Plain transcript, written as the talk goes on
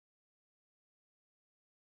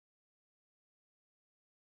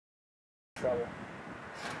trouble.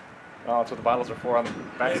 Oh, that's what the bottles are for on the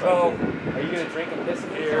backside. Oh, are you going to drink and piss in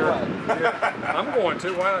here? I'm going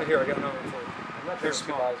to. Why not? Here, I got another one for you. I'm not drinking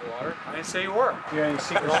 2 bottles of water. I didn't say you were. You got any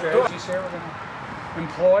secret strategies here we're going to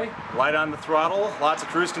employ? Light on the throttle, lots of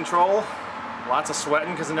cruise control, lots of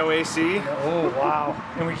sweating because of no AC. Oh, wow.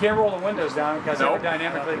 And we can't roll the windows down because Nope.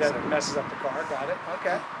 aerodynamically that messes up the car. Got it.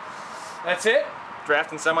 Okay. That's it?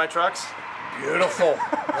 Drafting semi-trucks. Beautiful.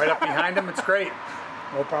 Right up behind him. It's great.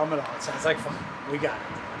 No problem at all. It sounds like fun. We got it.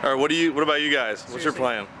 All right, what about you guys? What's your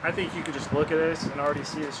plan? I think you could just look at this and already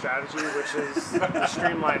see the strategy, which is the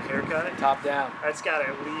streamlined haircut. Top down. That's got to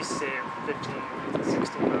at least save 15,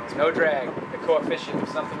 16 miles. No drag. The coefficient of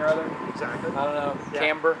something or other. Exactly. I don't know. Yeah.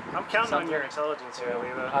 Camber. I'm counting something. on your intelligence here,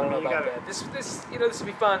 Leva. I don't know You about gotta- that. This will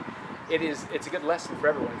be fun. It's a good lesson for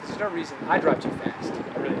everyone because there's no reason I drive too fast.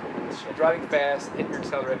 I really do. Driving fast, hitting your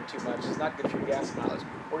accelerator too much is not good for your gas mileage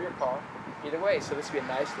or your car. Either way, so this would be a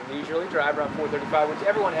nice leisurely drive around 435, which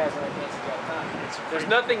everyone has on their hands all the time. There's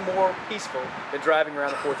nothing more peaceful than driving around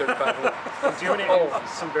the 435 loop. Doing it in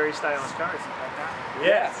some very stylish cars like that.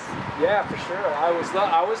 Yes, yeah, for sure. I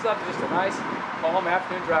always love just a nice, calm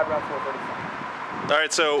afternoon drive around 435. All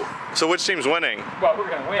right, so which team's winning? Well, we're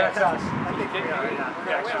gonna win. That's us. I think we are,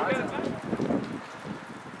 yeah. We're gonna win.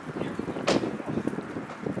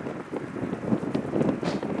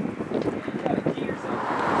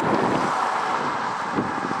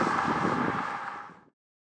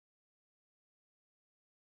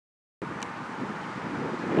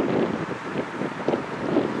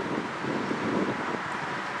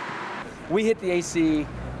 We hit the AC,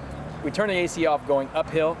 we turn the AC off going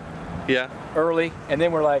uphill Yeah. early, and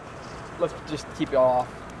then we're like, let's just keep it off.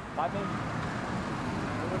 5 minutes?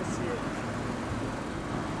 I want to see it.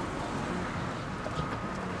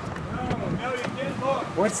 No, you can't look.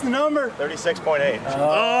 What's the number? 36.8.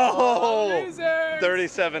 Oh! Loser!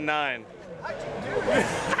 37.9.